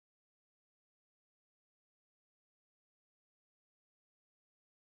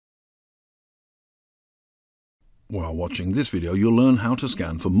While watching this video, you'll learn how to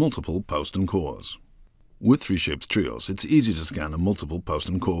scan for multiple post and cores. With 3Shape's TRIOS, it's easy to scan a multiple post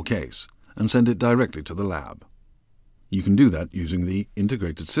and core case and send it directly to the lab. You can do that using the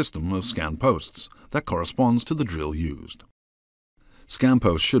integrated system of scan posts that corresponds to the drill used. Scan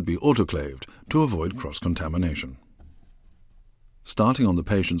posts should be autoclaved to avoid cross-contamination. Starting on the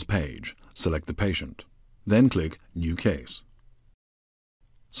patient's page, select the patient, then click New Case.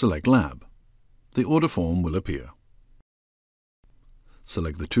 Select Lab. The order form will appear.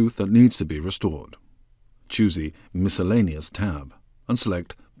 Select the tooth that needs to be restored. Choose the Miscellaneous tab and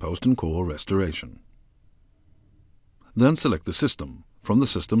select Post and Core Restoration. Then select the system from the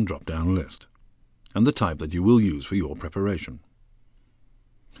System drop-down list and the type that you will use for your preparation.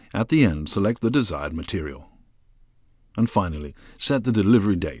 At the end, select the desired material. And finally, set the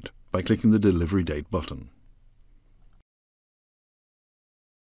delivery date by clicking the Delivery Date button.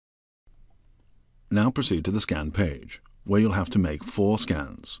 Now proceed to the scan page, where you'll have to make 4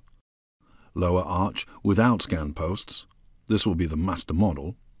 scans. Lower arch without scan posts, this will be the master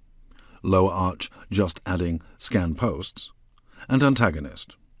model. Lower arch just adding scan posts, and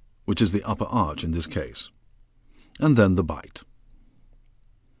antagonist, which is the upper arch in this case. And then the bite.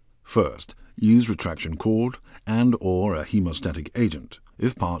 First, use retraction cord and/or a hemostatic agent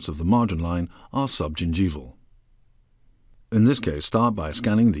if parts of the margin line are subgingival. In this case, start by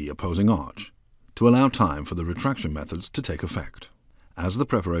scanning the opposing arch to allow time for the retraction methods to take effect. As the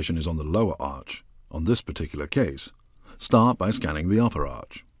preparation is on the lower arch, on this particular case, start by scanning the upper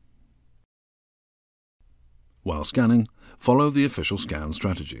arch. While scanning, follow the official scan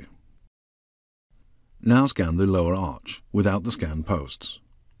strategy. Now scan the lower arch without the scan posts.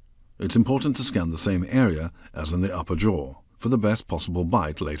 It's important to scan the same area as in the upper jaw for the best possible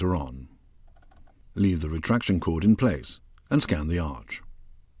bite later on. Leave the retraction cord in place and scan the arch.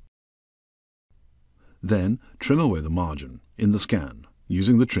 Then trim away the margin in the scan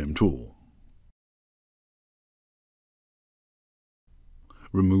using the trim tool.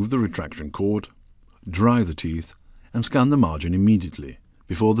 Remove the retraction cord, dry the teeth, and scan the margin immediately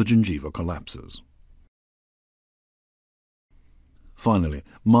before the gingiva collapses. Finally,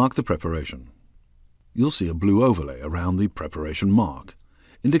 mark the preparation. You'll see a blue overlay around the preparation mark,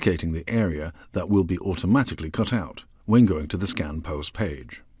 indicating the area that will be automatically cut out when going to the scan post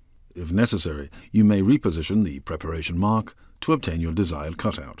page. If necessary, you may reposition the preparation mark to obtain your desired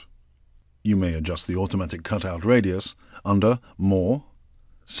cutout. You may adjust the automatic cutout radius under More,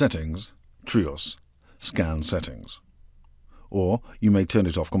 Settings, TRIOS, Scan Settings. Or you may turn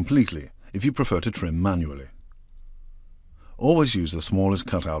it off completely if you prefer to trim manually. Always use the smallest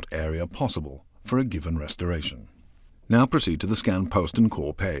cutout area possible for a given restoration. Now proceed to the scan post and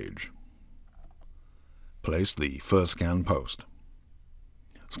core page. Place the first scan post.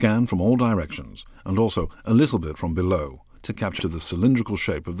 Scan from all directions and also a little bit from below to capture the cylindrical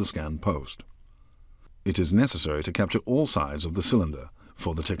shape of the scan post. It is necessary to capture all sides of the cylinder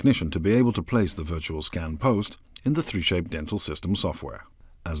for the technician to be able to place the virtual scan post in the 3Shape dental system software.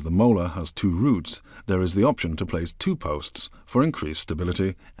 As the molar has 2 roots, there is the option to place 2 posts for increased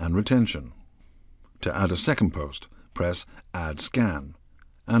stability and retention. To add a second post, press Add Scan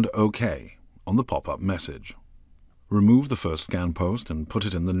and OK on the pop-up message. Remove the first scan post and put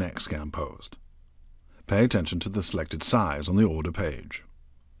it in the next scan post. Pay attention to the selected size on the order page.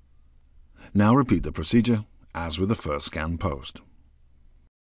 Now repeat the procedure as with the first scan post.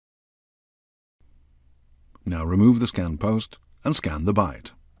 Now remove the scan post and scan the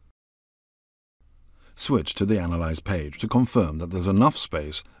bite. Switch to the Analyze page to confirm that there's enough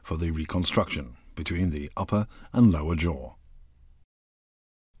space for the reconstruction between the upper and lower jaw.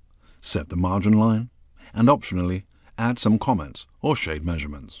 Set the margin line and optionally add some comments or shade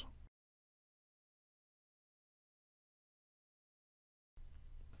measurements.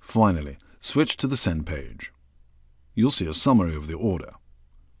 Finally, switch to the Send page. You'll see a summary of the order.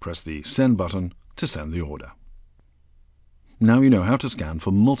 Press the Send button to send the order. Now you know how to scan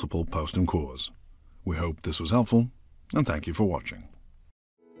for multiple post and cores. We hope this was helpful, and thank you for watching.